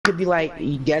could be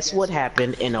like, guess what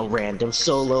happened in a random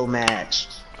solo match?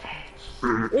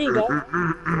 There you go.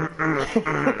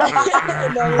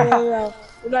 No.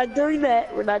 We're not doing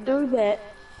that. We're not doing that.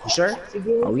 You sure?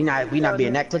 Oh, we not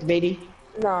being that clickbaity?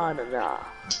 No.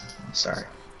 Sorry.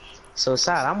 So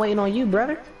Sad, I'm waiting on you,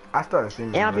 brother. I started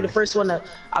streaming. And I'll be the first one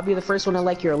to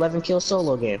like your 11 kill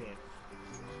solo game.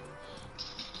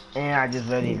 And I just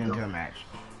led you into a match.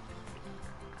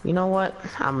 You know what?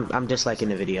 I'm just liking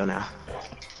the video now.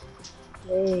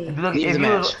 Hey.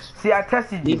 See, I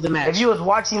tested you. Leave the match. If you was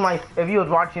watching my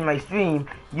stream,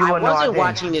 you would know I wasn't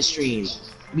watching this stream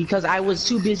because I was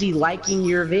too busy liking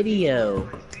your video.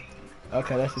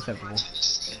 Okay, that's acceptable.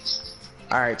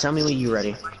 All right, tell me when you're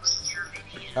ready.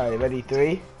 All right, ready?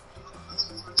 3,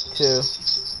 2,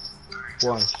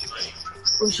 1.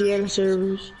 Oceana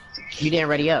servers. You didn't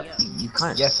ready up. You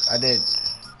can't. Yes, I did.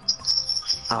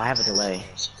 Oh, I have a delay.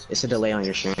 It's a delay on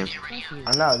your stream.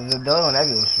 I know, there's a delay on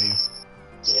everyone's stream.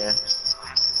 Yeah.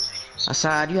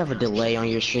 Assad, you have a delay on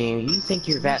your stream. You think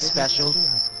you're that special?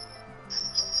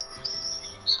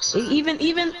 Even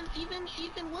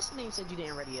what's the name said you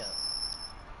didn't ready up.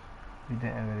 You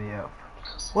didn't ready up.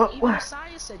 What?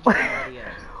 Isaias said you didn't ready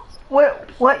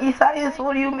up. What, Isaias?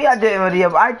 What do you mean I didn't ready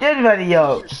up? I did ready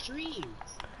up. Your stream.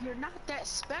 You're not that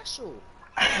special.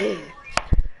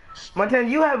 Montana,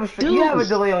 you have a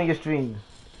delay on your stream.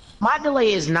 My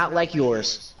delay is not like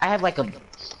yours. I have like a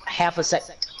half a sec,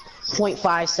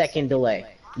 0.5 second delay.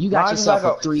 You got Mine's yourself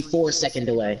like a 3-4 second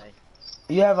delay.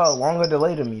 You have a longer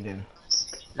delay than me then.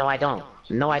 No, I don't.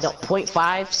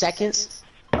 0.5 seconds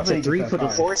to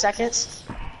 3-4 seconds.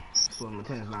 Well,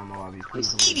 Montana's not in my lobby.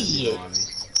 Please Idiot.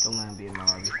 Don't let him be in my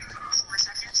lobby.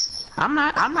 I'm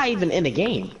not even in the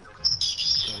game.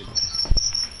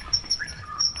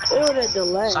 That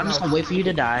delay. So I'm just gonna wait for you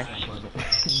to die.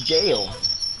 Jail.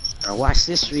 Or watch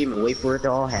this stream and wait for it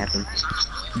to all happen.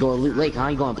 You going Loot Lake, huh?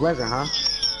 You going Pleasant, huh?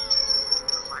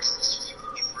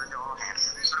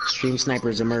 Stream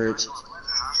snipers emerge.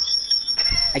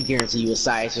 I guarantee you,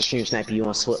 Asias will stream sniper you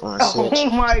on Switch. Oh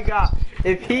my god!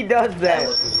 If he does that,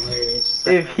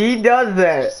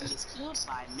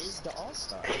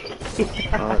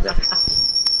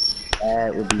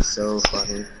 That would be so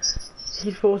funny.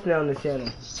 He's posting on the channel.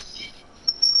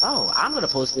 Oh, I'm gonna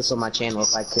post this on my channel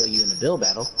if I kill you in a build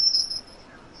battle.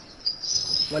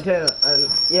 Montana,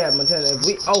 yeah, Montana. If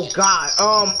we, oh god,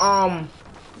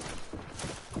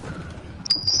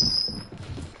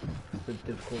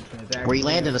 Where you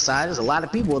landed aside, there's a lot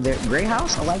of people there. Gray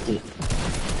House, I like it.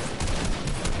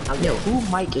 Yo, who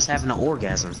Mike is having an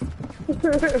orgasm?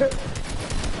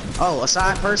 Oh,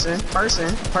 aside person.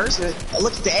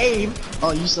 Look at the aim.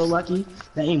 Oh, you so lucky.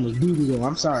 That aim was doo-doo though.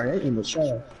 I'm sorry, that aim was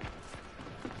trash.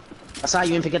 I saw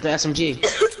you didn't pick up the SMG.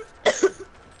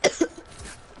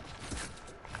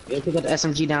 You didn't pick up the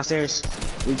SMG downstairs.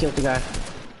 We killed the guy.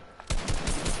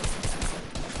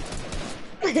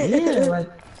 Yeah, like,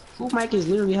 who Mike is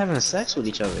literally having sex with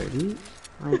each other, dude?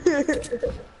 Like,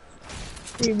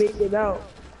 You make it out.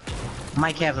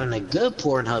 Mike having a good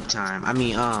Pornhub time. I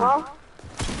mean, Huh?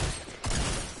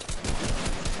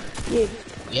 Yeah.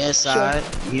 Yes,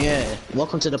 yeah.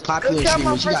 Welcome to the popular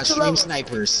streamers. You got stream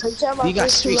snipers. You got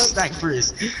stream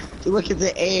snipers. Look at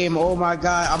the aim. Oh my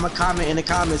god. I'm gonna comment in the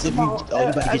comments if you. Oh, you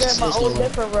about to I get got my own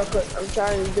different real quick. I'm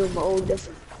trying to do my own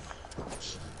different.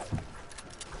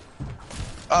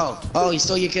 Oh, he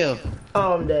stole your kill.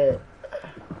 Oh, I'm dead.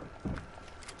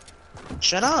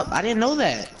 Shut up. I didn't know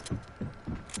that.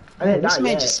 This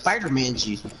man just Spider-Man'd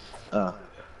you. Oh!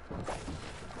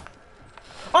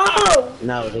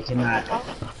 No, they cannot.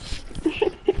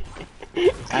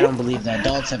 I don't believe that.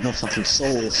 Dogs have no fucking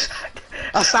souls.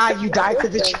 Aside, you died to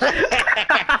the trap.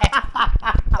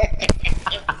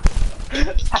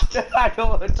 I don't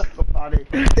want to talk about it.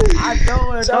 I don't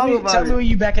want to talk about it. Tell me when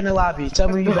you back in the lobby.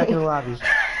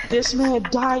 This man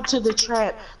died to the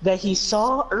trap that he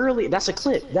saw early. That's a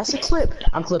clip.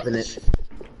 I'm clipping it.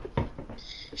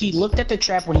 He looked at the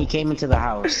trap when he came into the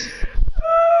house.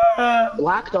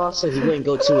 Blocked off so he wouldn't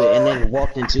go to it, and then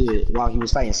walked into it while he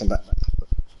was fighting somebody.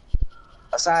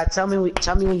 Aside, tell me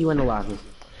when you in the lobby.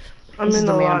 I'm in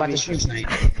the lobby. About the stream tonight.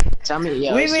 Tell me,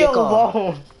 yeah. Leave me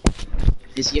alone.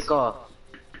 It's your call.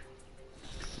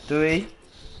 3,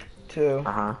 2,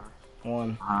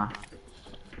 1.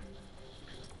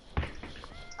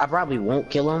 I probably won't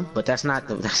kill him, but that's not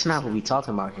what we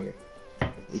talking about here.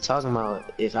 We talking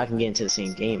about if I can get into the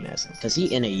same game as him, cause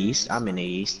he in the East, I'm in the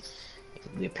East.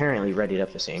 We apparently readied up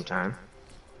at the same time.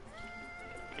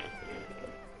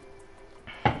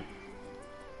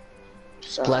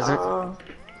 So, Pleasant.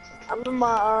 I'm in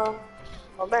my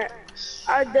man.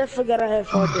 I definitely gotta have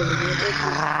fun doing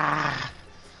it.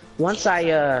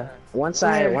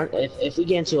 if we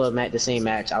get into the same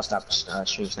match, I'll stop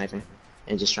stream sniping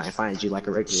and just try and find you like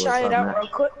a regular Shout it club out real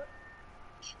match. quick.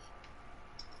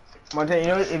 Montana, you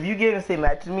know, if you get in the same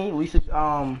match as me, we should get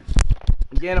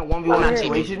in a 1v1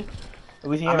 situation.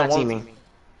 I'm not teaming.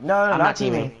 No, not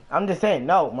teaming. I'm just saying,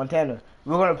 no, Montana.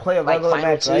 We're gonna play a regular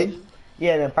match, right?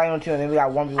 Yeah, then final 2, and then we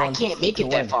got 1v1. I can't make it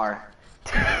that far.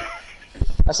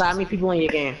 That's how many people in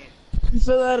your game. You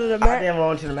fell out of the I match. didn't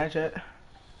roll into the match yet.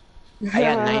 I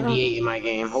got 98 in my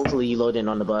game. Hopefully you load in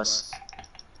on the bus.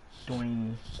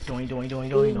 Doing.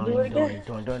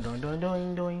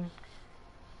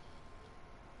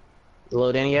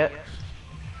 Load in yet?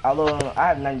 I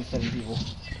have 97 people.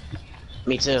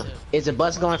 Me too. Is the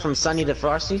bus going from Sunny to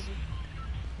Frosty?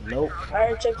 Nope.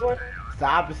 Alright, checkpoint. It's the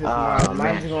opposite.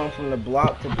 Mine's going from the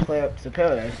block to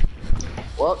Paradise.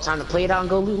 Well, time to play it out and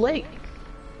go Loot Lake.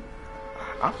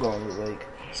 I'm going to Loot Lake.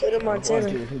 So did Montana.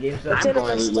 I'm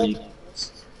going to Loot Lake.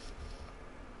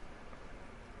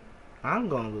 I'm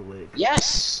going to Loot Lake.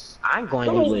 Yes! I'm going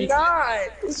to Loot Lake. God!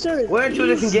 We're in 2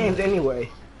 different games anyway.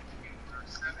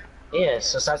 Yeah,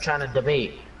 so stop trying to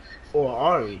debate. Or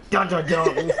are we? Dun dun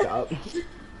dun. Let me stop.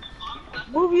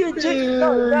 Move your joystick.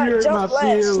 No, you gotta jump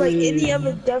last. Like any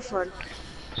other different.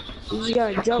 You just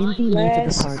gotta jump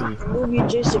last. Move your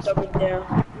joystick up and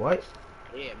down. What?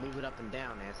 Yeah, move it up and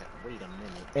down. Wait a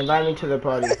minute. Invite me to the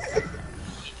party.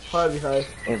 Party size.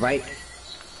 Invite.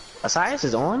 Asias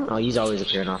is on? Oh, he's always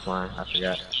appearing offline. I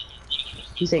forgot.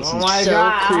 He thinks he's so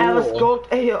God, cool. I have a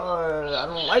scoped AR. I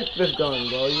don't like this gun,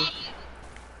 bro.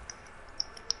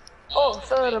 Oh,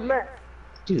 fell out of the map.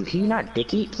 Dude, can you not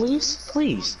dick eat, please?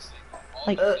 Please.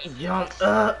 Like, jump,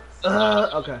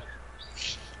 okay.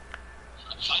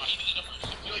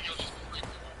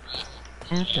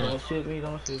 Don't shoot me,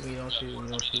 don't shoot me, don't shoot me,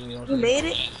 don't shoot me, don't shoot me. You made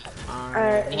it?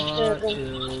 I want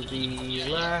to be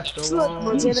left Look, alone.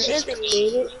 Montana, Anthony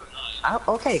made it.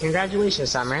 okay, congratulations,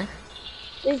 Summer.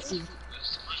 Thank you.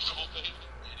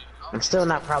 I'm still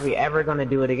not probably ever gonna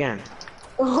do it again.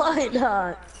 Why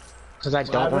not? Because I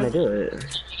don't want to do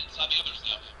it.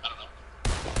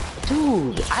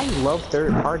 Dude, I love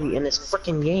third party in this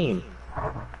freaking game.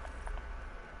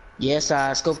 Yes,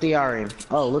 scope the aim.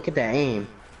 Oh, look at that aim.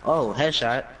 Oh,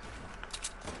 headshot.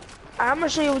 I'm gonna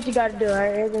show you what you gotta do,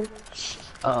 alright, Anthony?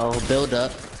 Uh-oh, build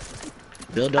up.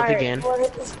 Build up again. We'll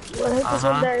hit this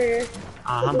one down here.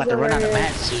 I'm about to run out of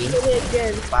mats soon. Hit it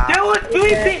again. There was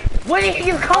 3 feet! Where did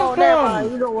you come Never mind.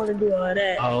 from? You don't want to do all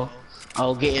that.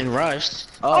 Oh, getting rushed.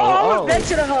 Oh, back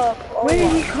to the hub. Where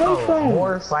did he come from?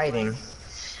 More fighting.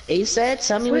 He said,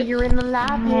 tell me when you're in the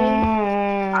lobby.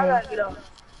 I gotta get up.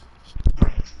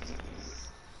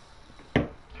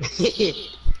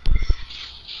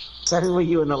 Tell me when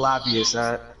you in the lobby,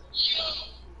 son.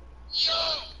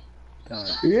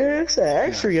 Yeah, it's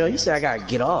extra, yo. You said I gotta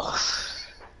get off.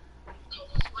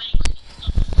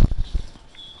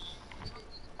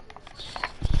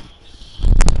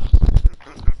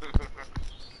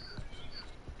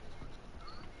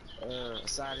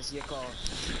 Side is your call.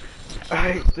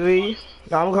 Alright, 3.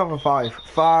 No, I'm going for 5.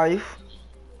 5,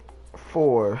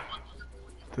 4,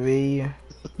 3,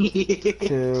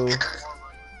 2,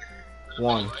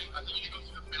 1.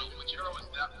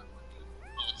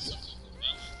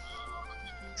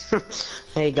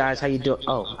 Hey guys, how you doing?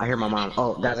 Oh, I hear my mom.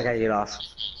 Oh, guys, I gotta get off.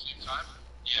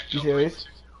 You serious?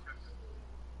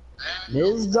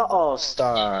 Ms. the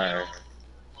All-Star.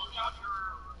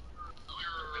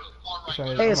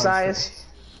 Hey, Asias.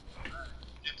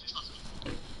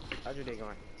 How's your day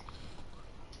going?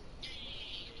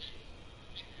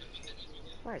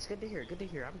 Nice, good to hear, good to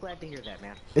hear. I'm glad to hear that,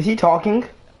 man. Is he talking?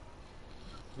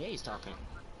 Yeah, he's talking.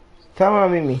 Tell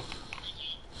him to meet me.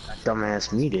 That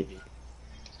dumbass muted.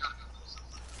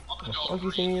 What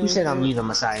you saying? Who said I'm muted,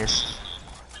 Asias?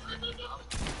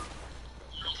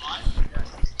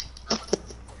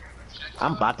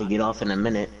 I'm about to get off in a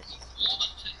minute.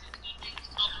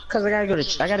 Cause I gotta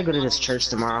go to this church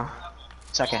tomorrow,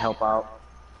 so I can help out.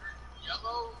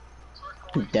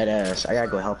 Dead ass. I gotta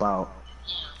go help out.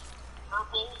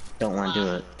 Don't want to do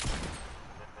it.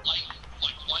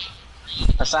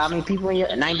 I saw how many people in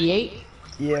your 98?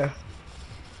 Yeah.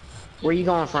 Where you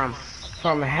going from?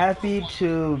 From happy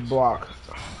to block.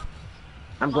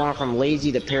 I'm going from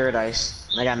lazy to paradise.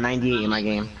 I got 98 in my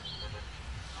game.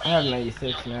 I have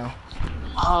 96 now.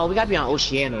 Oh, we gotta be on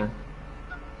Oceana.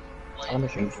 I wonder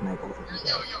if you can make over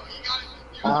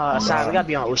sorry, we gotta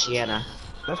be on Oceana.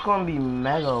 That's gonna be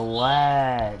mega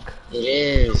lag. It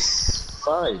is.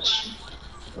 Fudge.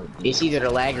 It's either the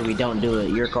lag or we don't do it.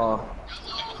 Your call.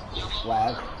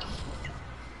 Lag.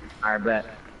 Alright, bet.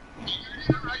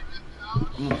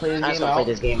 I'm gonna play this I'm game gonna out. play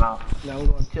this game out. Now I'm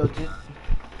gonna tilt it.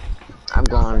 I'm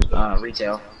going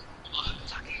retail.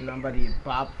 Somebody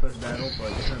Bob first battle, but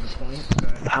that's not the point.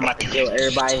 Okay. I'm about to kill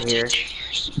everybody here.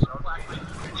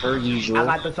 Per usual. I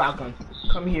got the shotgun.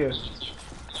 Come here.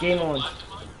 Game on.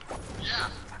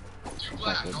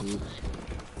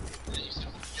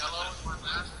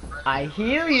 I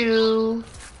hear you.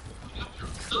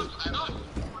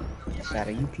 Are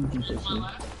you PG pushing?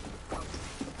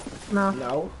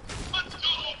 No.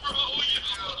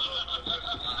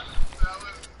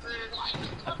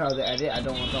 I found the edit. I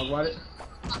don't want to talk about it.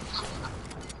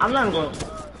 I'm not going.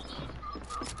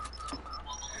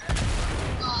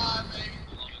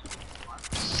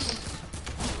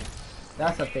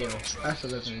 That's a fail. That's a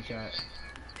look in the chat.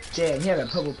 Damn, he had a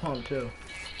purple pump too.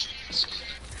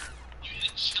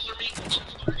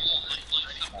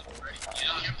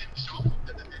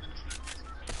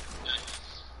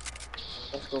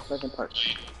 Let's go second part.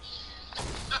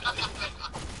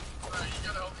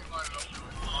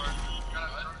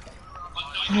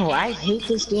 Oh, I hate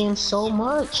this game so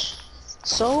much.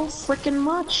 So freaking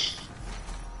much.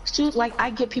 Dude, like, I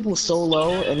get people so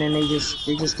low and then they just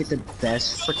get the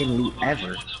best freaking loot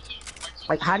ever.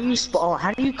 Like, how do you spawn,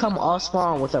 how do you come off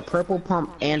spawn with a purple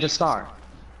pump and a star?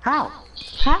 How?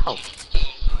 How?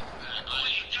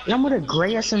 And I'm with a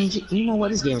gray SMG. You know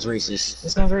what? This game's racist.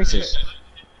 This game's racist.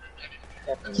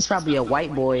 He's probably a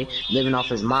white boy living off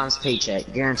his mom's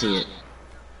paycheck. Guarantee it.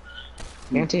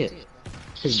 Guarantee it.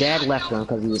 His dad left him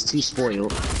because he was too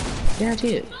spoiled.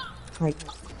 Guarantee it. Like.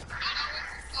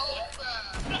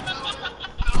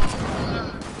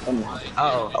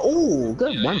 Oh,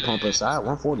 good one pumper side.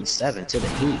 147 to the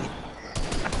head.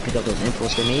 I can pick up those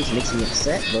impulse grenades. Makes me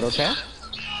upset, but okay.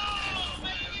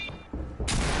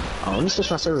 Oh, let me switch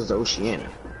my servers to Oceania.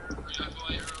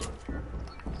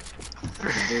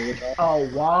 Oh,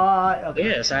 what? Okay.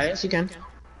 Yes, yes, you can.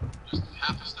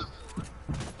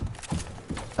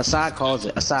 Assad calls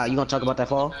it. Assad, you gonna talk about that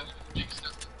fall?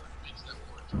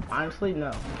 Honestly,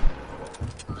 no.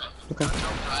 Okay.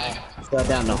 Fell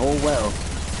down the whole well.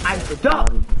 I'm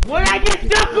stuck! What did I get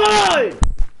stuck on?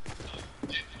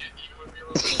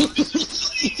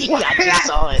 I just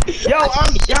saw it. Yo,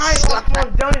 I'm dying off my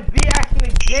done be asking the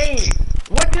game.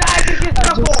 What did I just get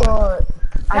stuck on?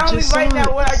 Tell me right now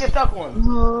what I get stuck on.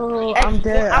 No, I'm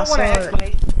dead. I want an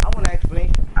explanation. I want an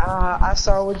explanation. I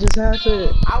saw what just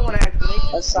happened. I want an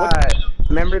explanation. Aside,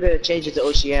 remember to change it to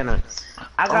Oceania.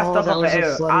 I got stuck on the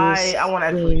air. I want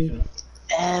an explanation.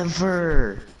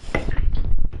 Ever.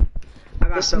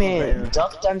 This man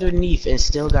ducked underneath and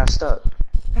still got stuck.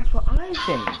 That's what I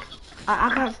think.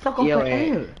 I got stuck on the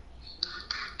air.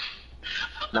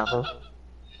 Nothing.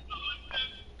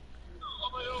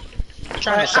 I'm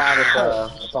trying to decide if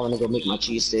I want to go make my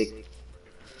cheese stick.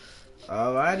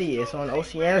 Alrighty, it's on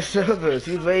Oceania servers.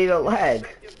 Who's ready to lag?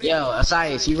 Yo,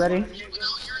 Asaias, you ready?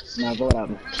 No, go without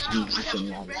me. I'm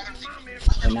kidding.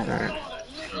 I'm not ready.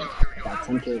 I got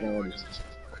 10 kills already.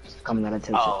 Coming out of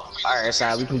 10 kills. Oh, alright,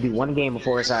 Asaias, we can do one game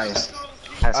before Asaias.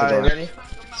 Alright, ready?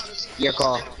 Your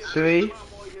call. 3,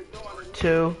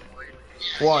 2,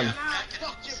 1.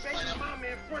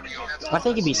 I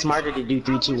think it'd be smarter to do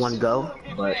 3, 2, 1, go,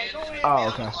 but... Oh,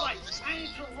 okay.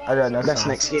 I got next That's time.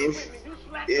 next game.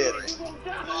 Yeah.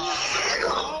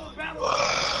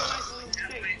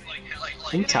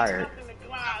 I'm tired,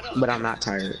 but I'm not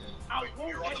tired.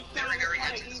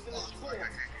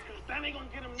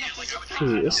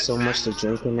 Dude, there's so much to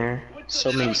drink in there.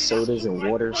 So many sodas and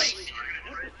waters.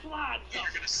 I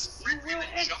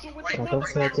don't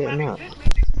feel like getting up.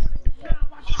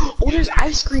 Oh, there's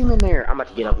ice cream in there. I'm about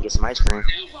to get up and get some ice cream.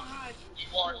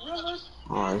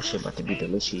 Oh, this shit about to be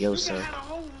delicioso.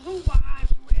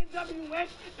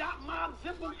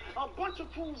 A bunch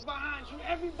of crews behind you.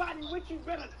 Everybody with you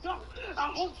better duck.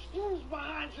 I hope screws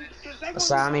behind you.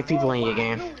 So how many people in your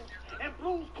game? And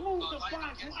Blue's Clues to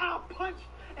find you. I'll punch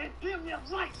and dim your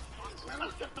lights. Man, I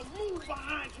set the move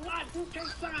behind you. I do can't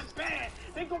sign bad.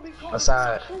 They gonna be calling.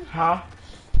 Aside. Huh?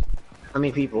 How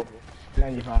many people?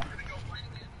 95.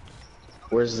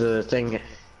 Where's the thing?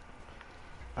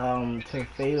 To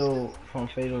Fatal, from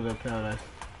Fatal to Paradise.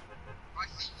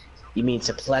 You mean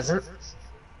to Pleasant?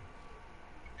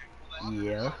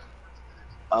 Yeah.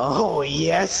 Oh,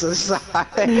 yes,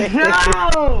 Aside.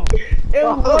 No! It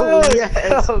was!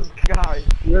 Yes. Oh, God.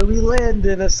 Where we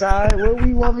landed, Aside? Where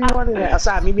we wanted at?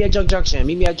 Aside, meet me at Junk Junction.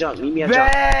 Meet me at Junk. Meet me at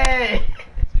Junk.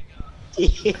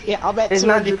 Yeah, I'm at It's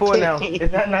 94 now.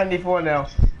 It's at 94 now.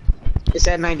 It's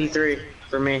at 93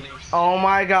 for me. Oh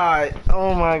my God.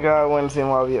 Oh my God, Wednesday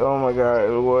Marvy. Oh my God,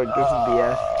 Lord, this is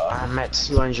BS. I'm at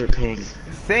 200 ping.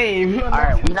 Same.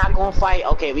 Alright, we not gonna fight.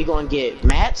 Okay, we gonna get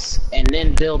mats and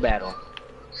then Bill battle.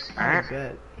 Alright.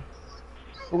 Good.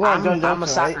 We're going Junk Junction, I'm a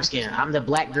soccer right? skin. I'm the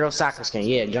black girl soccer skin.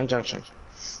 Yeah, Junk Junction.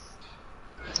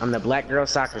 I'm the black girl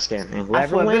soccer skin. And I whoever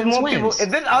swear, if there's wins, more people, wins. if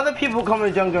there's other people coming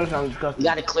to Junk Junction, I'm You disgusted.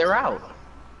 gotta clear out.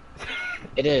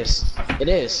 It is. It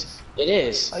is. It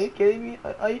is. Are you kidding me?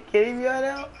 Are you kidding me right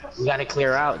now? You gotta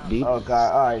clear out, dude. Oh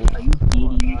god, alright. Are you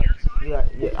kidding me? Yeah,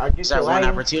 I get It's our your one lighting.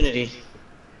 opportunity.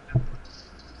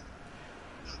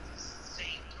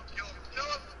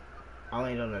 I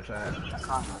ain't on that track.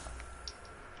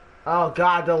 Oh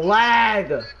god, the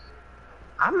lag!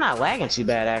 I'm not lagging too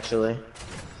bad, actually.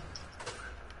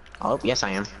 Oh, yes I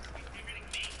am.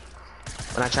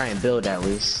 When I try and build, at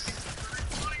least.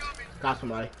 Got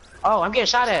somebody. Oh, I'm getting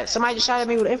shot at. Somebody just shot at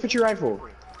me with an infantry rifle.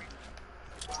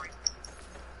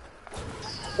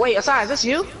 Wait, Asai, is this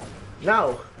you?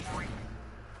 No.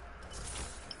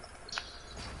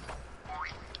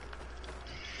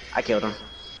 I killed him.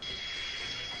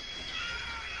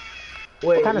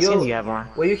 Wait, What kind of skin do you have on?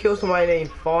 Will you kill somebody named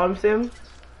Farm Sim?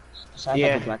 So I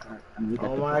Yeah. got the black card. I mean, we got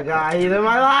Oh the my black god, he's in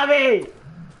my lobby!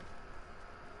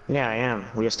 Yeah, I am.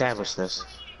 We established this.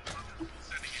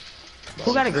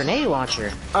 Who got a grenade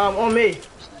launcher? On me.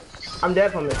 I'm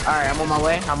dead from it. Alright, I'm on my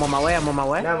way. I'm on my way. I'm on my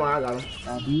way. Never mind, I got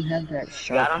him. Do you have that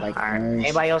sharp, Got him? like, Alright. orange-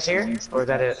 Anybody else here? Or is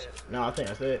that it? No, I think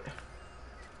that's it.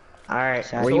 Alright.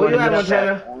 So Where So you where you want at, to meet up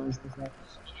Montana? at? orange design?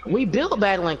 We built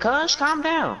battling, cuz. Calm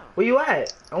down. Where you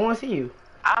at? I wanna see you.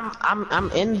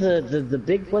 I'm in the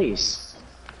big place.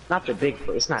 Not the big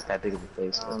place. It's not that big of a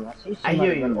place. I see I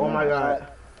hear somebody you. running Oh my around. god.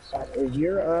 So, is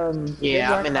your Yeah,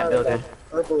 your I'm in that black card, building. like,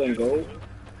 purple and gold?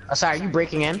 Sorry, are you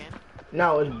breaking in?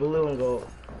 No, it's blue and gold.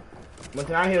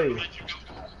 Montana, I hear you.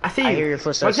 I see you. I hear your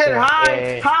footsteps. Montana, sir. hi!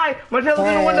 Hey. Hi! Montana, look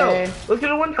through the Hey. window! Look through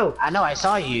the window! I know, I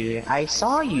saw you. I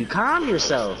saw you. Calm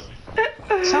yourself.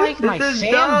 Sound like my This is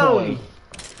fanboy.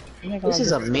 dumb. This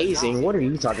is amazing. What are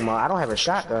you talking about? I don't have a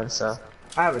shotgun, so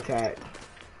I have a tag.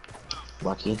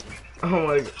 lucky. Oh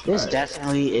my god. This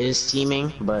definitely is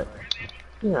teaming, but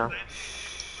you know.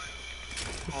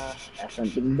 That's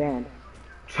something bad.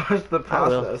 Trust the I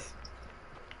will. process.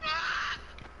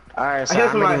 Alright, so I hear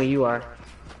I'm ready somebody. when you are.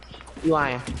 You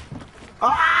lying.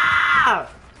 Ah!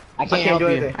 I can't can't help do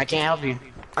you. anything. I can't help you.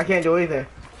 I can't do anything.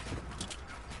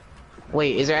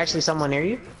 Wait, is there actually someone near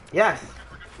you? Yes.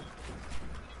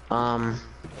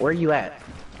 Where are you at?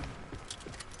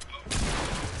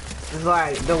 It's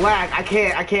like the lag. I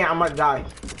can't. I'm about to die.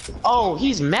 Oh,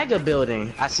 he's mega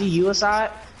building. I see you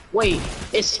aside. Wait,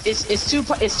 it's too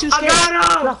I scary.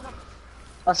 got him! No.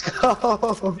 Let's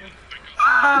go.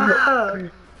 Ah!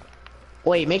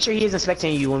 Wait, make sure he isn't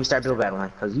spectating you when we start build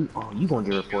battling, cause you gonna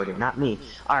get reported, not me.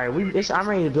 All right, I'm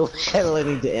ready to build battle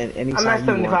anytime I'm at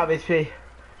you want. 75 HP.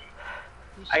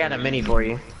 I got a mini for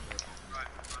you.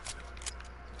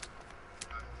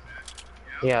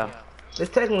 Yeah. This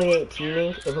technically ain't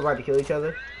teaming if we're about to kill each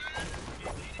other.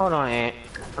 Hold on, Ant.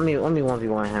 Let me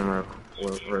 1v1 him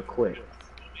real quick.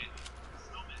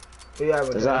 Who you have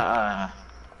with Cause that?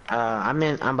 I'm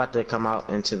about to come out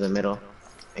into the middle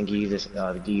and give you this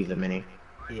give you the mini.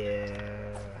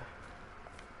 Yeah.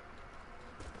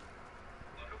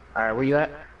 All right, where you at?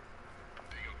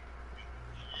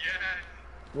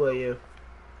 Where are you?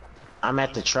 I'm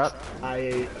at the truck.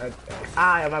 I'm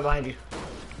right behind you.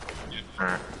 All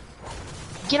right.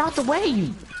 Get out the way,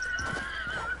 you.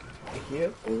 Thank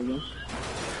you.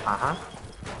 How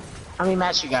many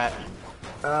mats you got?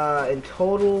 In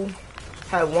total,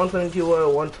 had 122 wood,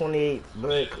 128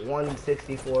 brick,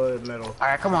 164 metal. All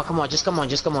right, come on, just come on,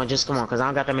 cause I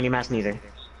don't got that many mats neither.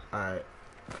 Alright.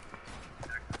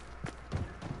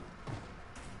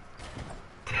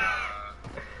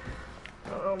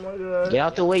 Oh my god. Get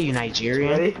out the way, you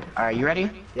Nigerian. Ready? All right, you ready?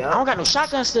 Yeah. I don't got no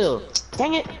shotgun still.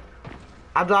 Dang it.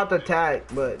 I dropped the tag,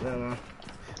 but no.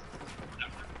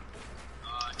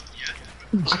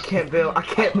 I can't build.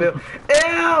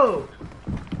 Ew!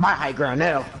 My high ground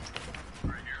now.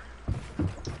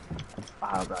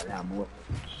 Oh god, now boy.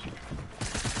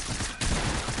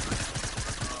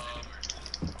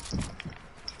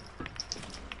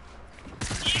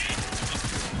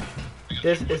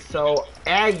 This is so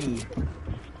aggy.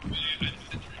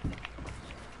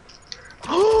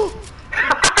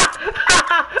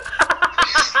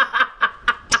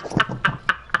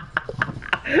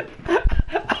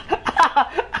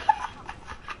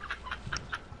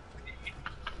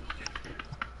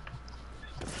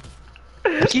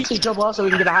 Can you just jump off so we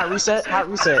can get a hot reset? Hot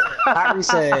reset.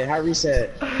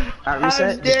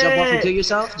 Just jump off and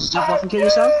kill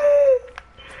yourself.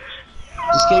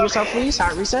 Just kill yourself, please.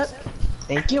 Hot reset.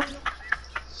 Thank you.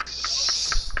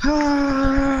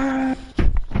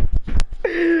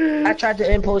 I tried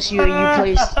to impulse you and you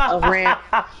placed a ramp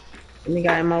and you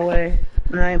got in my way.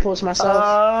 And I didn't post myself.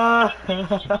 Uh...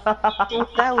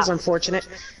 That was unfortunate.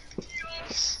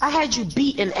 I had you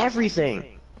beat in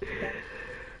everything.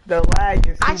 The lag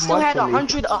is too I still much had for me.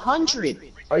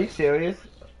 100. Are you serious?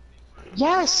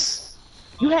 Yes.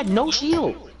 You had no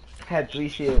shield. Had 3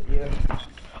 shield, yeah.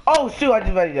 Oh shoot, I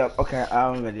just ready up. Okay,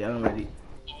 I'm ready. Alright, you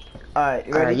ready?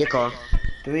 Alright, your call.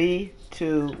 3,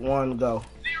 2, 1, go.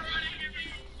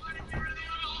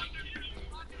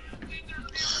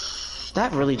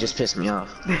 That really just pissed me off.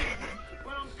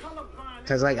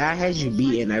 Cause like I had you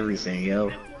beating everything,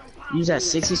 yo. You was at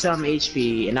 60 something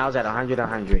HP and I was at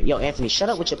 100. Yo, Anthony, shut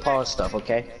up with your pause stuff,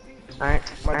 okay? Alright.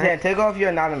 Montana, take off your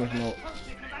anonymous mode.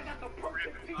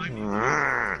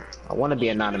 I wanna be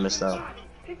anonymous though.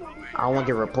 I don't wanna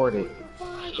get reported.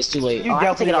 It's too late. You I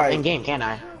can take it off right. in game, can't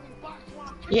I?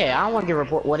 Yeah, I don't wanna get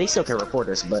report. Well, they still can report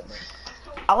us, but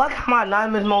I like how my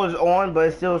anonymous mode is on, but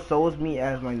it still shows me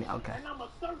as my okay.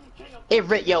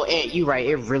 yo, Ant, you right.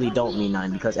 It really don't mean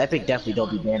nothing because Epic definitely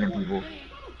don't be banning people.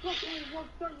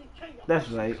 That's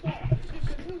right.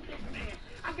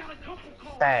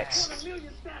 Facts.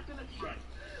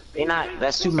 They not.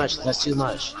 That's too much. That's too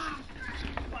much.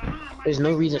 There's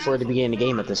no reason for it to be in the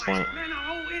game at this point.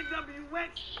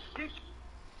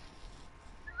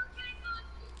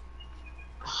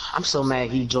 I'm so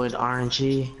mad he joined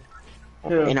RNG. Yeah.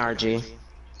 NRG.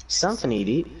 Symphony,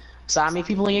 dude. So how many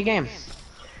people in your game?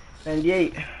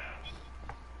 98.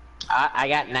 I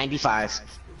got 95.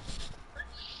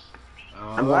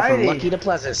 I'm going from lucky to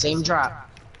pleasant, same drop.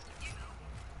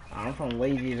 I'm from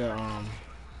lazy to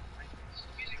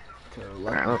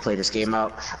Alright, I'm gonna play this game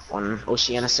out on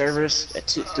Oceania servers at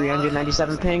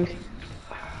 397 ping.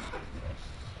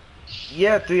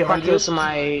 Yeah, If I kill 300.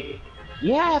 somebody,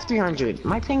 yeah, I have 300.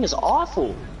 My ping is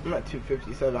awful. I'm at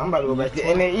 257. I'm about to go back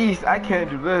to NA East. I can't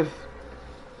do this.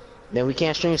 Then we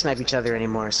can't stream snipe each other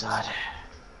anymore, so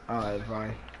Alright,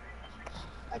 fine.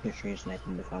 I can stream snipe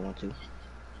him if I want to.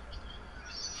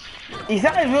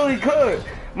 Eastside really could.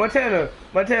 Montana,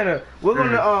 we're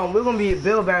gonna be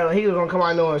Bill battle. He was gonna come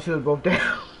out there and shoot us both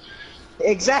down.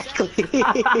 exactly.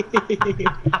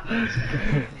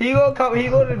 He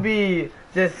gonna be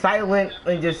just silent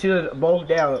and just shoot us both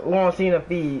down. We won't see in the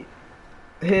feed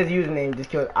his username just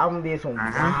killed. I'm gonna be some.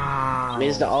 Wow.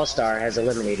 Miz the All-Star has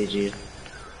eliminated you.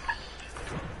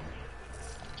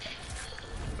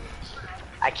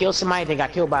 I killed somebody that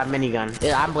got killed by a minigun.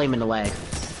 Yeah, I'm blaming the lag.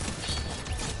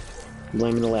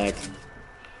 Blaming the lag.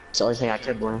 It's the only thing I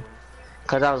could blame.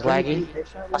 Cause I was laggy.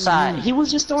 Aside, he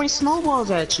was just throwing snowballs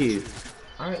at you.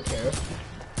 I don't care.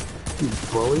 You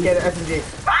bully. Yeah, the SMG.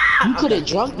 You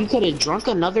could have drunk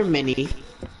another mini,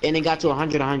 and it got to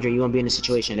 100. You won't be in the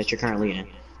situation that you're currently in.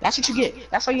 That's what you get.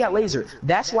 That's why you got laser.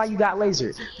 That's why you got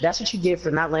laser. That's what you get for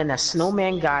not letting that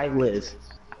snowman guy live.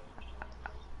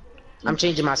 I'm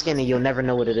changing my skin, and you'll never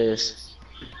know what it is.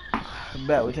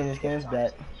 Bet we change the skins.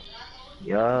 Bet.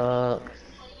 Yup.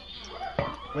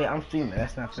 Wait, I'm streaming.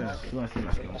 That's not fair. You wanna see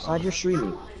my skin? How'd you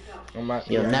stream? You'll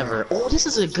yeah, never. Oh, this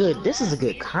is a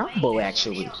good combo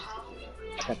actually.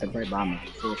 Got the bread bomber,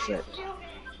 full set.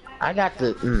 I got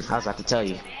the. I was about to tell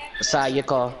you. Aside, your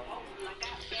call.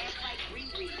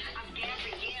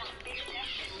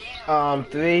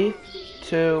 3,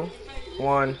 2,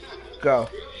 1, go.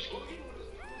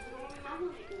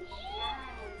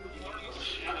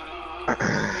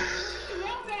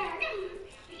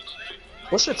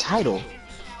 What's your title?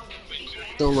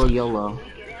 Solo YOLO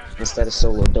instead of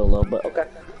solo dolo, but okay.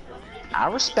 I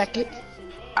respect it.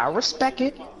 I respect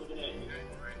it.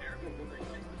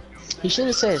 He should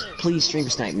have said, please stream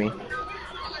snipe me.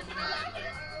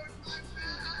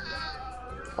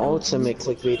 Ultimate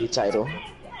clickbaity title.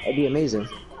 That'd be amazing.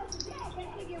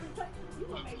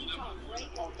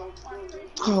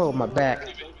 Oh, my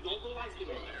back.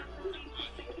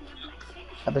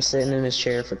 I've been sitting in this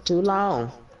chair for too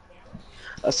long.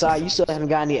 Aside, you still haven't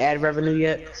got any ad revenue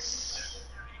yet?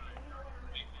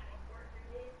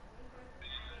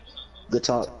 Good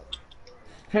talk.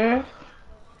 Hmm?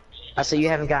 I said you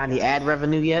haven't got any ad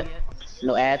revenue yet?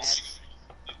 No ads?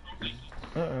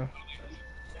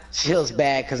 Feels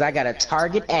bad because I got a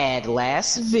Target ad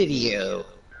last video.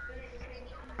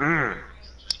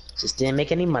 Just didn't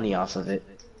make any money off of it.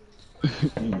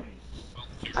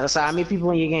 I said, how many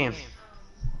people in your game?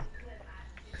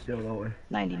 Still lower.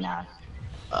 99.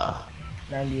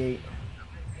 98.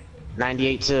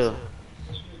 98 too.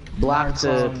 Block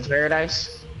to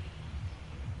Paradise.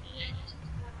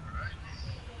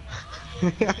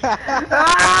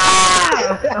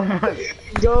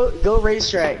 Go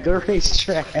racetrack. Go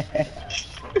racetrack.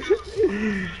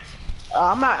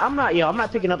 I'm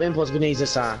not picking up impulse grenades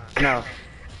this time. No.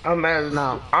 I'm mad.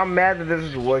 No. I'm mad that this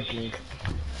is working.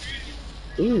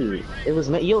 Ew, it was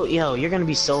yo, you're gonna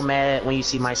be so mad when you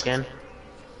see my skin.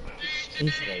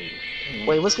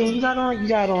 Wait, what skin you got on? You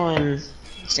got on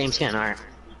same skin, alright.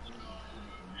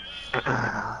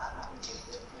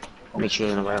 Make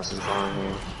sure nobody else is on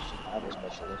here.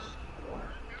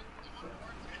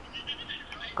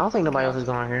 I don't think nobody else is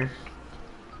going here.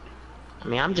 I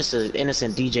mean, I'm just an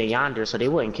innocent DJ yonder, so they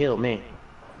wouldn't kill me.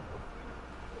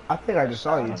 I think I just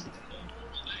saw you.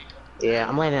 Yeah,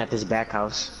 I'm landing at this back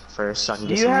house first so I can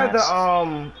get Do you some have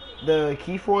mats. the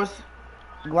key force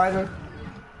glider?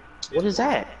 What is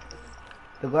that?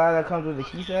 The glider that comes with the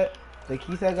key set? The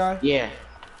key set guy? Yeah.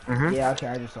 Yeah, okay,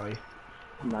 I just saw you.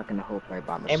 I'm not gonna hope right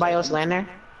by myself. Anybody else land there?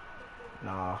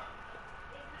 Nah.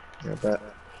 Yeah, but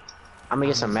I'm gonna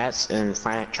get some mats and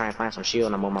try and find some shield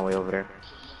and I'm on my way over there.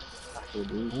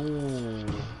 Ooh.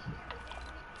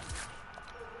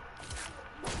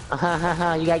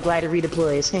 You got glider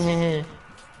redeploys.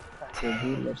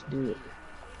 Let's do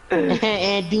it.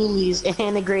 And doolies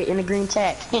and the green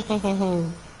tack.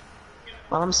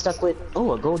 Well, I'm stuck with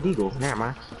a gold eagle. Never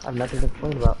mind. I have nothing to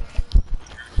complain about.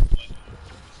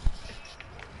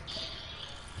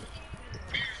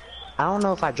 I don't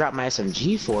know if I dropped my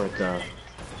SMG for it though.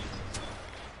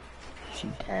 She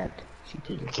tapped. She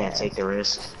took it. Can't take the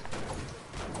risk.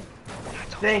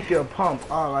 Thank you, pump.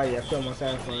 Alright, I feel my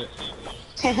sad for it.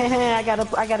 I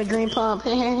got a green pump.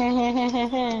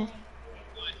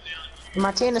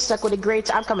 My tan is stuck with a gray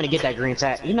tack. I'm coming to get that green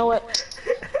tack. You know what?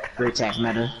 Gray tack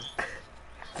meta.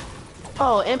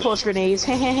 Oh, impulse grenades.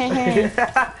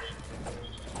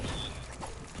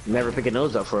 Never picking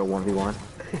those up for a 1v1.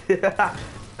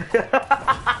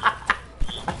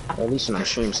 At least when I'm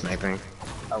stream sniping.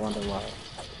 I wonder why.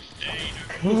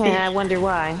 I wonder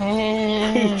why.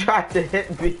 He tried to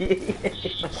hit me.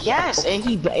 Yes, and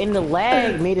in the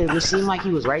lag made it seem like he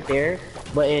was right there,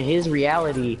 but in his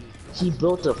reality, he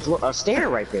built a stair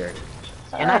right there,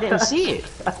 and I didn't see it.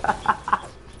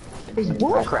 It's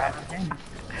bullcrap.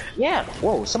 Yeah.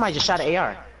 Whoa! Somebody just shot an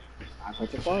AR. I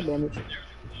put your fall damage.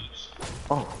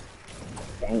 Oh.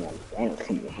 Damn,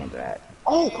 can you handle that?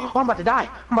 Oh! I'm about to die.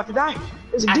 I'm about to die.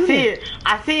 There's a I dude see here. it.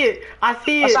 I see it. I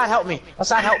see it. Aside, help me.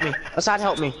 Aside, help me. Aside,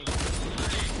 help me.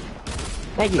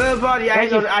 Thank you. Good buddy. I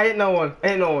hit no one. I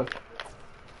hit no one.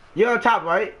 You're on top,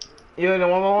 right? You're in the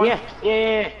 1v1?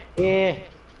 Yeah.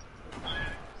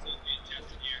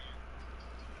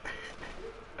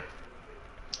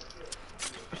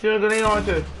 Shoot a grenade on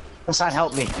too. Aside,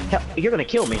 help me. You're gonna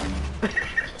kill me.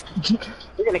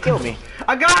 You're gonna kill me.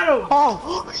 I got him!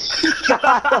 Oh!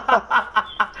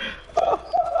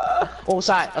 Oh,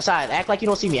 aside. Act like you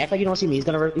don't see me. Act like you don't see me. He's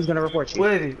gonna report you.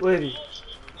 Where is he? Where is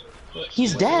he?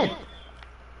 He's dead.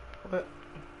 What?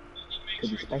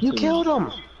 You killed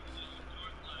him.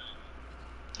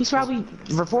 He's probably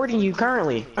reporting you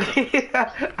currently.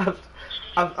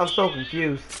 I'm so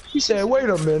confused. He said, "Wait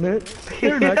a minute.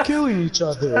 They're not killing each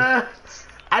other."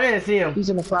 I didn't see him. He's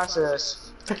in the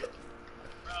process.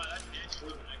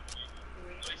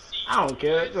 I don't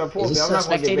care. It's a poor Is he I'm not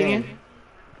gonna get spectating banned. in?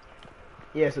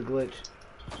 Yeah, it's a glitch.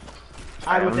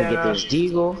 I'm gonna get this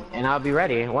deagle, and I'll be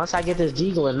ready. Once I get this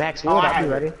deagle and max wood, I'll be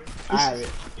ready. I have it.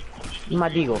 My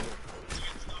deagle.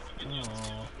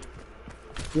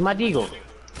 You my deagle.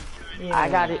 Yeah. I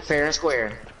got it fair and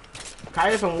square. Can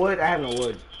I get some wood? I have no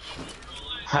wood.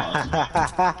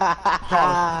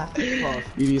 Pause.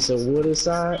 You need some wood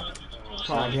inside?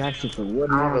 I got you for wood.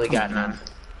 I don't really got none.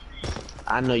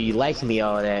 I know you like me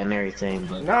all that and everything,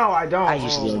 but No, I don't. I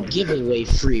usually don't give away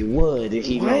free wood if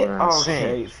you know what I'm saying.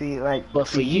 Okay, see, like. But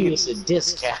for you, it's a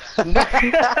discount.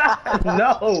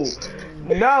 No.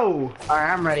 No. Alright,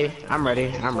 I'm ready. I'm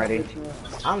ready.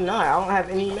 I'm not. I don't have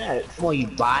any mats. Come on, you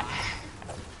bot.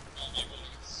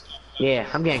 Yeah,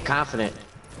 I'm getting confident.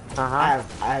 I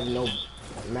have no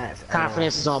mats.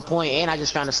 Confidence is on point, and I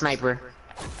just found a sniper.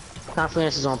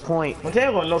 Confidence is on point. I'm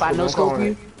telling you, If I no scope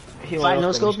you, If I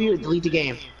no scope you, delete the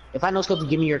game. If I no scope you,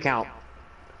 give me your account.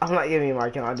 I'm not giving you my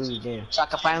account. I'll do the game. So I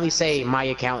can finally say my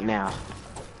account now.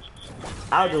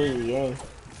 I'll delete the game.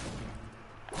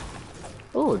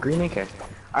 Oh, a green AK.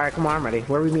 Alright, come on, I'm ready.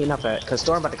 Where are we meeting up at? Cause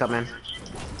Storm about to come in.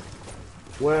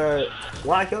 Why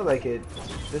I killed that kid?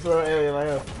 This little area right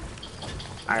here.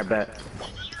 Alright, bet.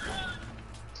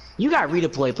 You got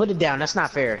redeploy. Put it down. That's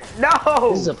not fair. No!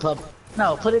 This is a pub.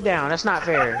 No, put it down. That's not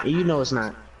fair. You know it's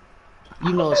not.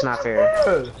 You know it's not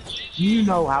fair. You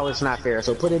know how it's not fair.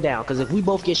 So put it down. Cause if we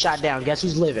both get shot down, guess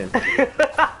who's living?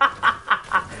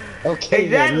 Okay. Exactly.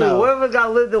 Then, no. One of us got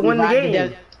to live to win the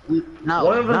game.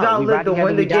 One of us got to live to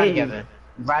win the game.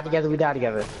 We ride together. We die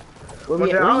together. I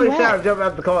always say I jump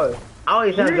out the car. I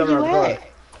always say I jump out the car.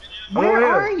 Where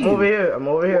are you? I'm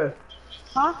over here.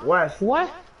 Huh? West. What?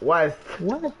 West.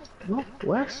 What?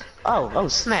 What? Oh,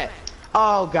 snap.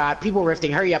 Oh god, people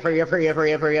rifting. Hurry up, hurry up, hurry up,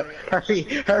 hurry up, hurry up. Hurry,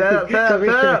 hurry. Set up, Come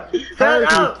here. set Hurry.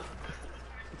 up.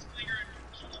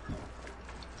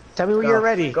 Tell me when you're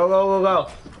ready. Go.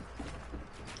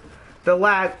 The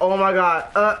lag, oh my god.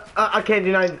 I can't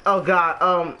do nothing. Oh god,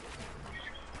 I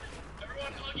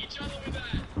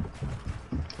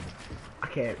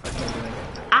can't do anything.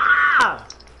 Ah!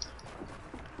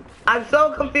 I'm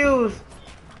so confused.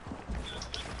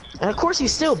 And of course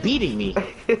he's still beating me.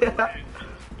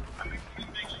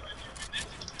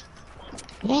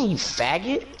 Hey, you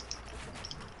faggot.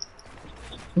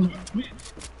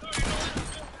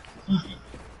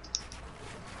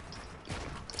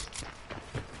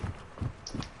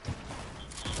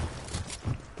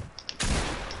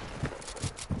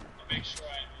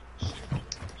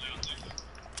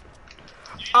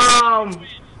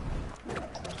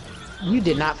 You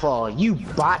did not fall. You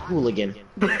bot hooligan.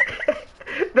 The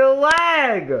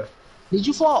lag. Did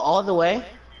you fall all the way?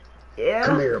 Yeah.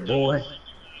 Come here, boy.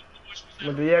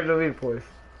 But do you have no recourse?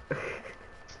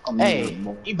 Hey,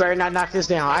 you better not knock this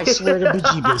down. I swear to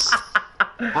bejeebus.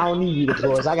 I don't need you to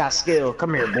close. I got skill.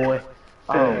 Come here, boy.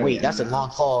 Oh, wait, that's a long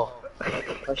fall.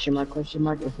 Question mark,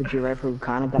 if would you rifle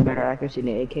kind of got better accuracy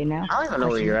than the AK now? I don't even know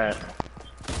where you're at.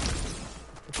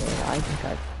 Okay, I just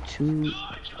got 2,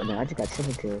 but then I just got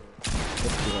triple kill.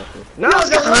 No,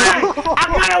 the lag!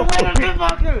 I'm gonna win this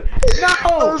fucker! No!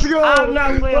 Let's go! I'm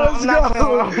not playing. Let's I'm not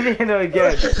go! playing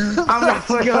again. I'm not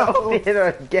playing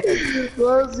again.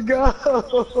 Let's go!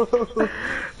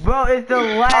 Bro, it's the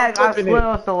lag. I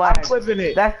swear it's the lag. I'm clipping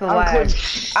it. That's the lag.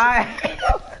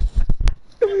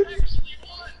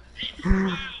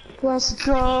 Let's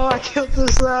go! I killed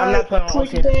this lag. I'm not playing on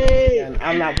Clickbait.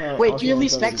 I'm not playing. Wait, do you at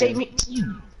least spectate me?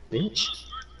 You bitch.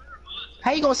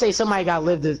 How you gonna say somebody gotta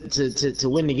live to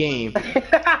win the game?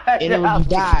 And then when you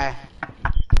die,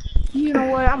 you know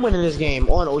what? I'm winning this game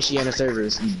on Oceania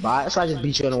servers, you bot. So I just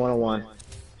beat you in a 1-on-1.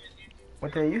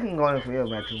 Okay, you can go in for real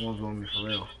match. You won't go with me for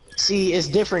real. See, it's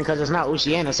different because it's not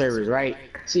Oceania servers, right?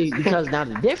 See, because now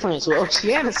the difference with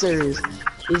Oceania servers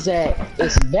is that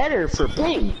it's better for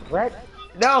ping, right?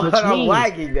 No, Which but I'm means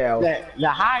lagging now. that the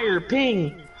higher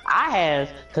ping I have,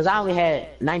 because I only had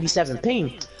 97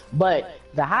 ping, but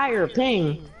the higher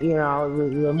ping, you know,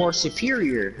 the more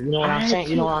superior. You know what I'm saying?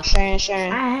 You know what I'm saying,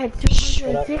 Shane? I had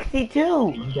 262.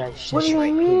 You guys What do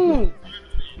you mean?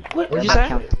 What'd you say?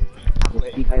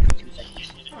 What'd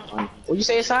you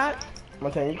say, Assad?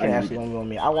 I'm telling you, you can actually go with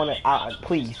me. I want to,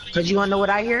 please. Cause you wanna know what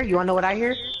I hear? You wanna know what I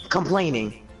hear?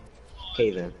 Complaining.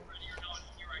 Okay then.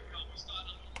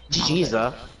 GG's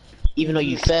though. Even though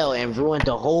you fell and ruined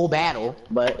the whole battle,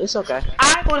 but it's okay.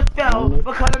 I was fell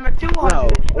because I'm at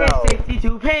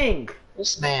 262 ping.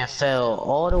 This man fell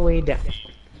all the way down.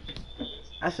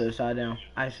 I should have shot down.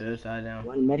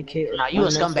 One medicate. Nah, you a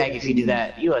scumbag if you do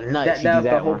that. You a nut if you do That's that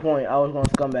the whole one. point. I was gonna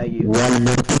scumbag you.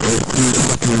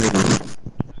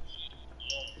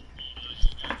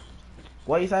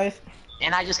 What you say?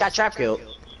 And I just got trap killed.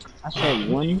 I said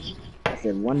one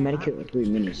medicate or 3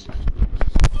 minis.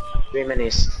 3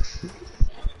 minutes.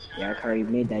 Yeah, I already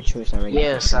made that choice already.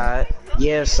 Yeah, side.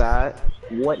 Yeah, side.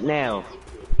 What now?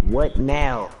 What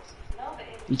now?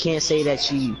 You can't say that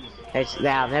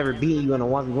I'll never beat you in a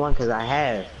 1v1 because I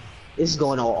have. This is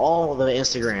going on all the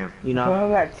Instagram, you know?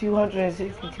 Bro, I got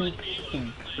 262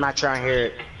 ping. I'm not trying to hear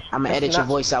it. I'm gonna edit your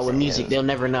voice out with music. They'll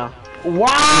never know.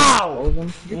 Wow!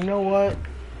 You know what?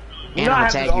 And I'm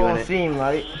gonna tag you in it. Scene,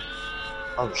 right?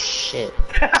 Oh shit.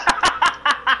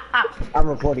 I'm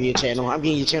reporting your channel. I'm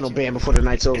getting your channel banned before the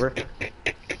night's over.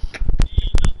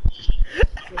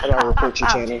 I gotta report your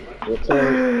channel.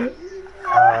 Report.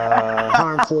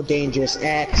 Harmful, dangerous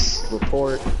acts.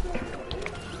 Report.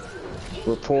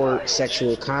 Report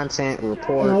sexual content.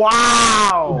 Report.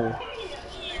 Wow!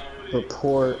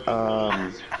 Report.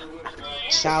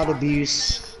 Child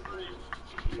abuse.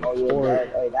 Or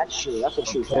that's true. That's a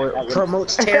true fact.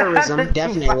 Promotes terrorism.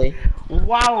 Definitely.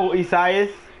 Wow, Isaias.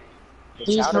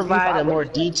 Please provide a more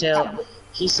detailed.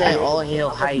 He said, "All hail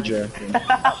Hydra."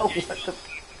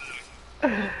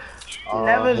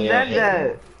 Never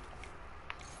said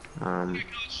that.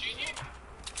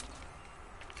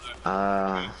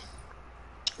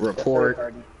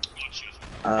 Report.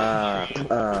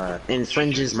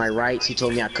 Infringes my rights. He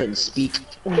told me I couldn't speak.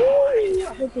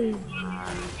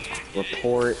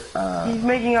 Report. He's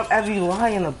making up every lie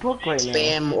in the book right now.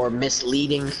 Spam or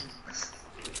misleading.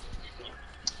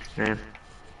 Yeah.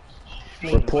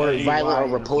 Report violent or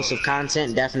repulsive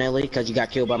content, definitely, because you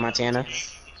got killed by Montana.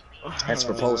 That's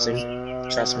repulsing.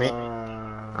 Trust me.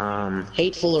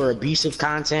 Hateful or abusive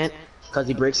content, because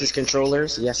he breaks his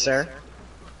controllers. Yes, sir.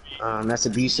 That's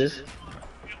abusive.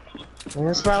 And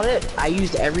that's about it. I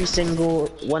used every single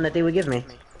one that they would give me.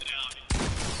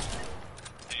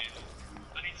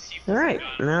 Alright,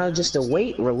 now just to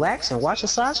wait, relax, and watch the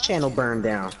sauce channel burn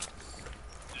down.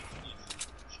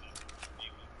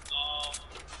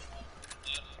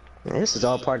 Man, this is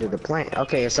all part of the plan.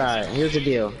 Okay, sorry. Here's the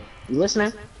deal. You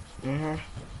listening? Mm-hmm.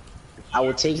 I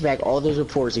will take back all those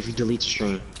reports if you delete the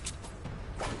stream.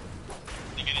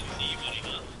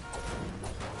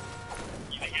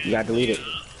 You gotta delete it.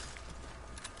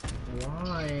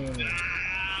 Why?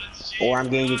 Or I'm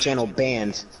getting your channel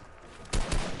banned.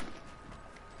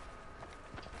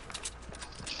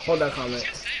 Hold that comment.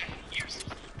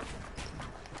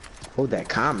 Hold that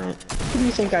comment? Who do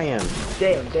you think I am?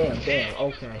 Damn,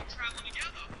 okay.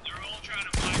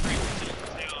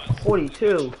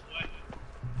 42.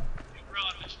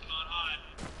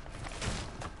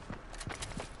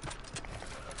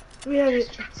 We have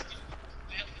it.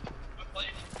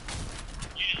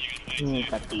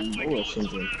 Got the Ebola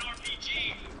syndrome.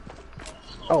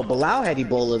 Oh, Bilal had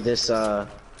Ebola this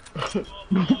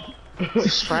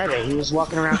Friday. He was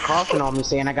walking around coughing on me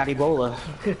saying I got Ebola.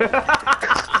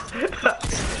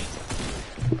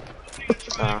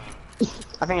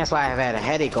 I think that's why I've had a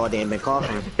headache all day and been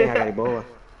coughing. I think I got Ebola.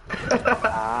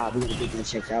 We gotta get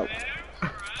this checked out.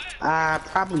 I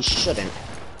probably shouldn't.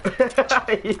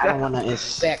 I don't want to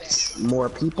infect more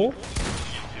people.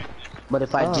 But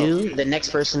if I do, the next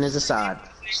person is Assad.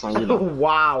 Just letting you know.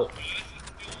 Wow.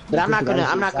 But I'm not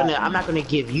gonna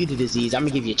give you the disease. I'm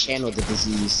gonna give your channel the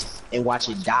disease and watch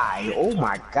it die. Oh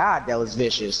my God, that was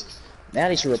vicious. Now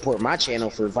they should report my channel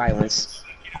for violence.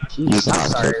 Jeez, I'm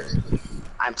sorry.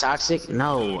 I'm toxic?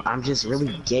 No, I'm just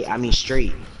really gay. I mean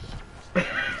straight.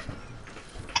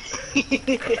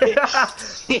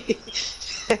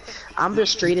 I'm the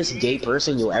straightest gay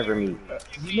person you'll ever meet.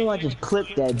 You know I just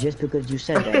clipped that just because you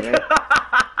said that, right?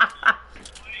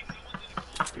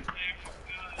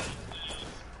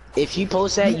 If you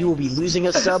post that, you will be losing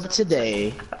a sub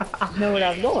today. You know what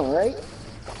I'm doing, right?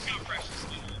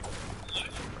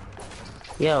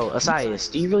 Yo, Asias,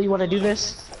 do you really want to do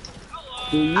this?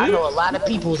 Do you? I know a lot of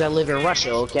people that live in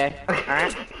Russia, okay?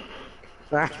 Alright?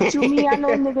 What you mean? I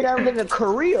know a nigga that live in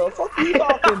Korea. Fuck you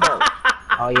talking about?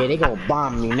 Oh yeah, they gonna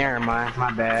bomb me. Never mind,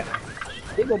 my bad.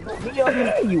 They gonna put me up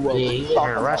there, you Yeah, he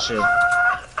live in Russia.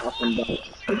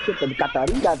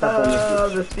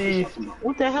 The thief.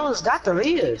 What the hell is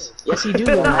Gatarias? Yes, he do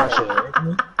live in Russia.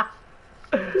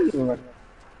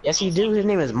 Yes, he do. His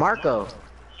name is Marco.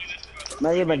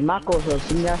 My name is Marco, so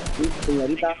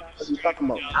señorita, what you talking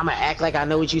about? I'ma act like I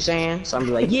know what you're saying, so I'm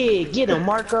be like, yeah, get him,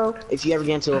 Marco. If you ever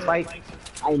get into a fight.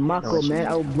 I'm Marco, man.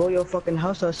 I will blow your fucking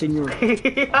house out, senor.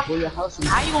 Blow your house out.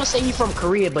 How you gonna say he from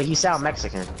Korea, but he sound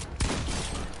Mexican?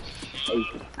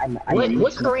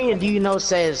 What Korean do you know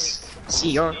says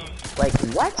 "señor"? Like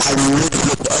what?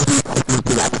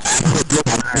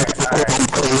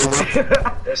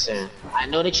 Alright. Listen, I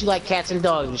know that you like cats and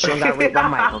dogs, but you don't got raped by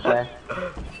Mike, okay?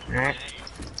 Alright.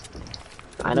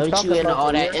 I know that you into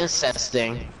all that incest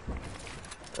thing.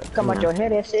 Come out your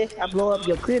head, ese. I blow up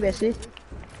your crib, ese.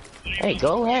 Hey,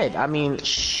 go ahead. I mean,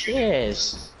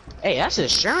 shiz. Hey, that's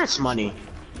insurance money.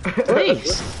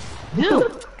 Please.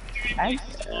 Dude.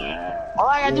 All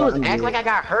I gotta do is act like I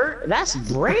got hurt. That's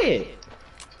bread.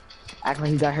 Act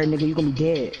like you got hurt, nigga. You gonna be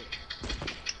dead.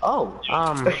 Oh,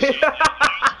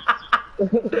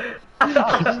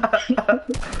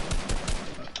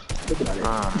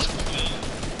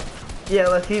 Yeah,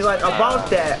 let's see, like, about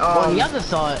that. on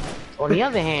the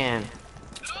other hand,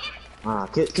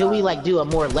 could we like do a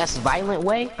more less violent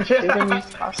way?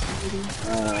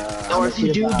 Or if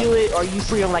you do it, are you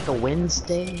free on like a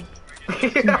Wednesday?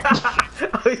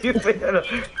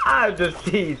 I'm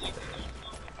deceased.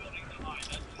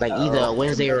 Like either a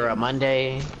Wednesday or a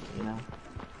Monday, you know?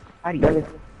 How do you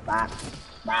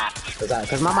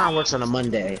Cause my mom works on a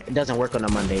Monday. It doesn't work on a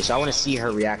Monday, so I want to see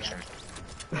her reaction.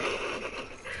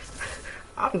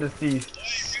 I'm deceased.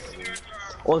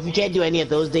 Or if you can't do any of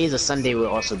those days, a Sunday will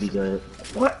also be good.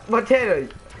 What? Taylor?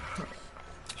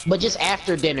 But just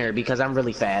after dinner, because I'm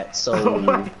really fat, so Oh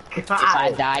my if God.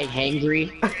 I die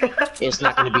hangry, it's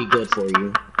not gonna be good for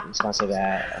you. It's not so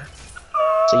bad.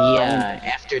 So yeah,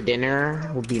 after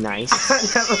dinner would be nice.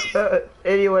 I never heard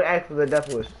anyone ask for the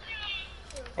death wish.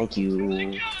 Thank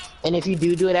you. And if you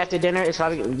do it after dinner, it's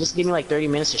probably just give me like 30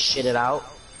 minutes to shit it out.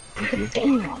 Thank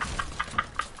you.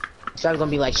 It's probably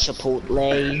gonna be like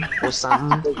Chipotle or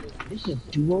something. This is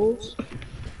duos?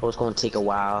 Or it's gonna take a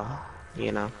while,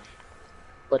 you know.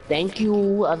 But thank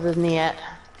you, other than that.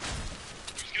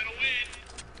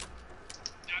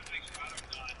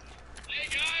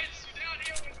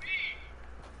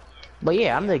 But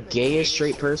yeah, I'm the gayest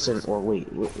straight person. Or wait,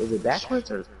 is it backwards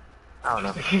or? I don't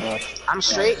know. I'm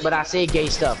straight, but I say gay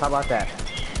stuff. How about that?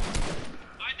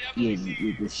 You're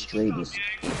the straightest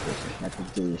gay person, not the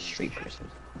gayest straight person.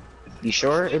 You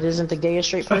sure it isn't the gayest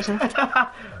straight person?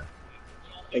 Are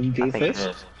you gay I think it first?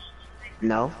 is.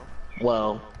 No.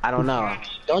 Well, I don't know.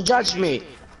 Don't judge me.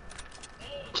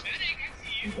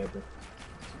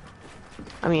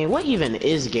 I mean, what even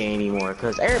is gay anymore?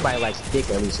 Because everybody likes dick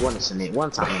at least one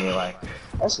time in their life.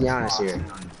 Let's be honest here.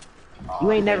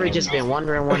 You ain't never just been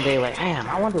wondering one day like, damn,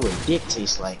 I wonder what dick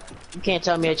tastes like. You can't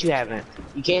tell me that you haven't.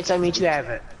 You can't tell me that you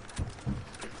haven't.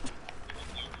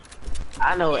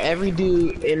 I know every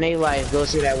dude in their life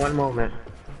goes through that one moment.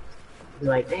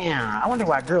 Like, damn, I wonder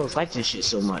why girls like this shit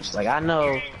so much. Like, I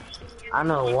know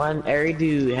every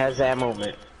dude has that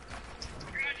moment.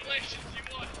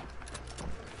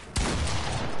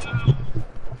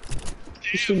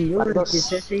 Who's senior of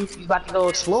this essays? You about to go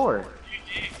explore.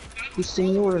 Who's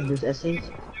senior of this essays?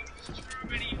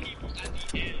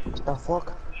 The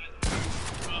fuck?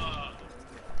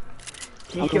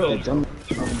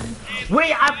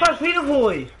 Wait, I pressed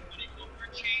redeploy.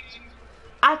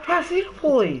 I pressed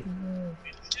redeploy.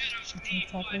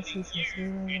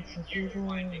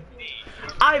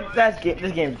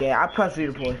 This game's gay. I pressed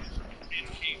redeploy.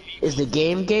 Is the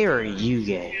game gay or are you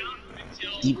gay?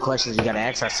 Deep questions we gotta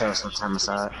ask ourselves from time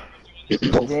aside.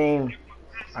 Game.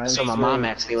 So my mom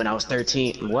asked me when I was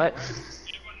 13. What?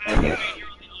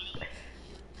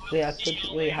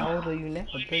 Wait, how old are you now?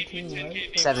 13,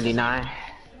 right? 79.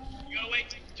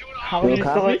 How old are you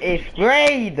still in 8th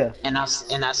grade? And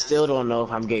I still don't know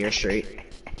if I'm gay or straight.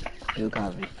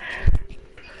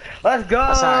 Let's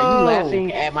go! Sorry, are you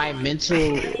laughing at my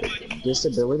mental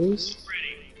disabilities?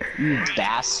 You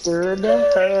bastard.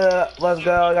 Let's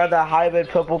go. I got the hybrid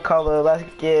purple color. Let's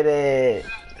get it.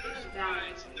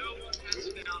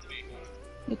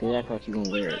 You can act like you gonna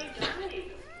wear it.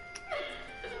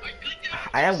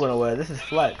 I am gonna wear it. This is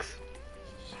flex.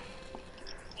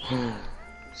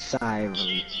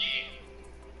 Sorry.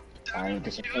 Sorry,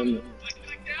 disappointment.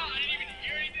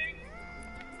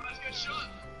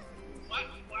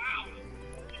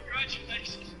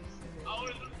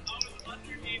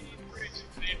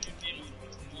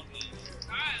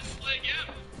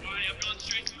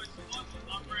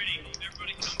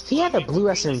 He had a blue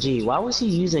SMG. Why was he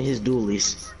using his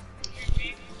dualies?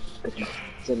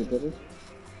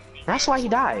 That's why he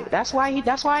died. That's why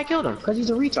I killed him. Cause he's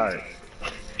a retard.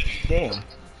 Damn.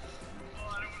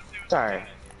 Sorry.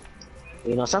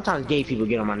 You know, sometimes gay people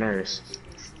get on my nerves.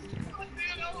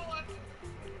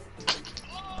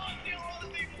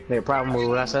 There a problem with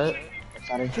what I said?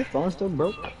 Is your phone still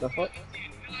broke? The fuck?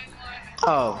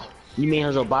 Oh, you mean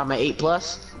his Obama 8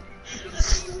 Plus?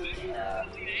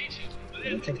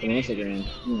 Check the Instagram.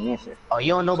 Answer. Oh, you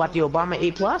don't know about the Obama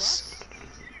 8 Plus?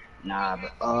 Nah,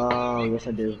 but oh yes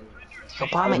I do.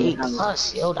 Obama 8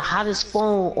 Plus, yo, the hottest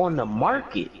phone on the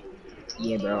market.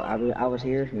 Yeah, bro. I was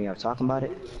here when y'all talking about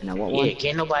it, and I want one. Yeah,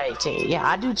 can't nobody take. Yeah,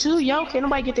 I do too, yo. Can't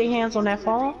nobody get their hands on that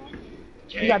phone.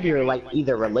 You gotta be like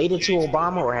either related to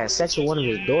Obama or have sex with one of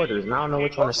his daughters. And I don't know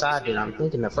which one aside did. I'm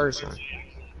thinking the first one.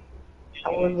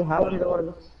 How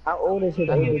old is his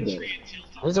oldest daughter?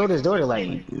 His oldest daughter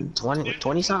like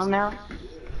 20 something now.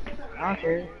 I don't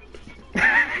care.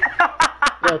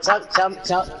 Yo,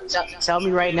 tell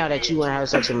me right now that you wouldn't have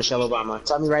sex with Michelle Obama.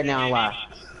 Tell me right now and why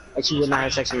that you would not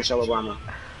have sex with Michelle Obama.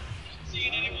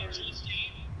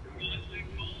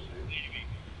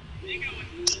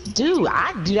 Dude,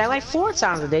 I do that like 4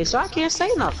 times a day, so I can't say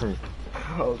nothing.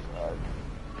 Oh god.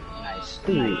 Nice.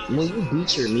 Dude, when you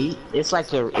beat your meat, it's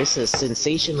like it's a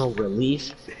sensational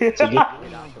relief to get it out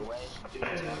the way.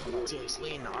 To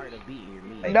explain the art of beating your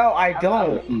meat. No, I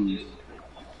don't.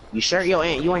 You sure? Yo,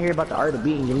 Aunt, you wanna hear about the art of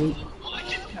beating your meat?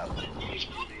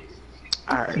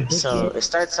 Alright, so it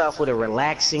starts off with a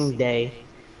relaxing day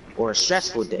or a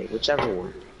stressful day, whichever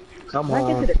one. Come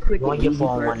on, go on your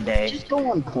phone one day. Just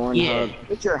go on Pornhub,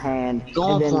 put your hand. Go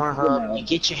on Pornhub, you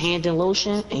get your hand in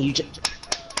lotion, and you just...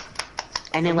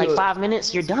 And in like 5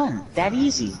 minutes, you're done. That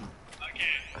easy.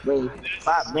 Wait,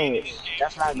 5 minutes?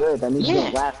 That's not good. That means you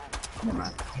don't laugh.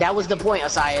 That was the point,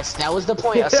 Asias. That was the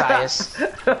point, Asias.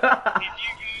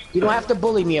 You don't have to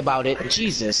bully me about it.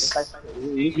 Jesus.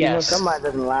 You know somebody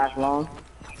doesn't last long.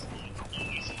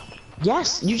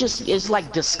 Yes, it's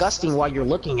like disgusting while you're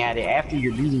looking at it after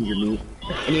you're beating your meat.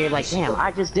 And you're like, damn,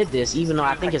 I just did this, even though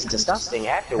I think it's disgusting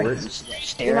afterwards.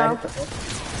 Stare at it.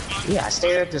 Yeah, I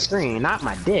stare at the screen, not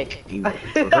my dick, you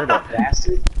perverted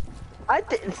bastard. I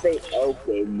didn't say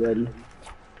okay, buddy.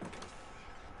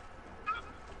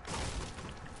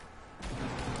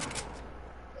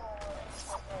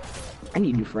 I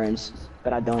need new friends,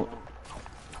 but I don't.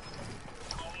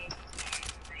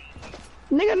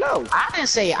 Nigga, no. I didn't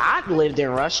say I lived in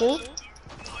Russia.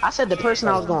 I said the person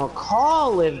I was gonna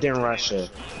call lived in Russia.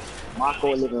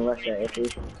 Marco live in Russia, if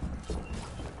it's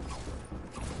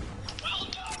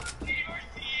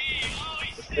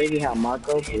crazy how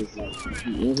Marco is like,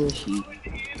 he English, he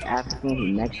African,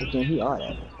 he Mexican, he all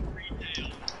that.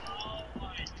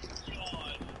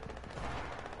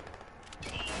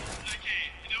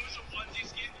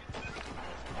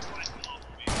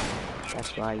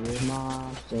 That's why you're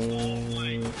my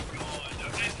thing.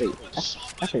 Wait,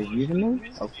 that's his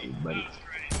username? Okay, buddy.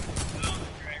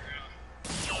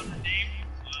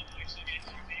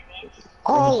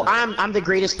 Oh, I'm the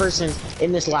greatest person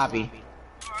in this lobby.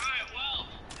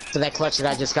 For that clutch that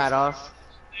I just got off.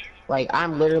 Like,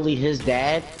 I'm literally his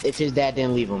dad if his dad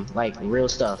didn't leave him. Like, real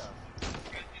stuff.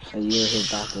 So you're his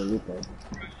Dr. Lupo.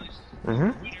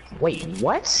 Wait,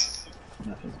 what?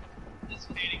 Nothing.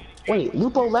 Wait,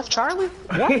 Lupo left Charlie?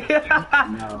 What?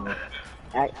 No.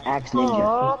 Axe Ninja.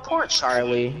 Oh, poor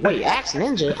Charlie. Wait, Axe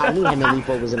Ninja? I knew him and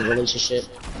Lupo was in a relationship.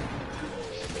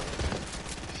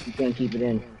 You can't keep it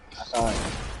in. I saw it.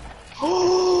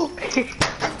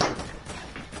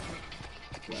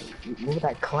 What was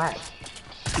that clap?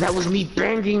 That was me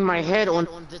banging my head on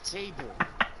the table.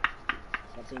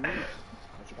 That's me.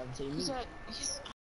 What you got to say to me?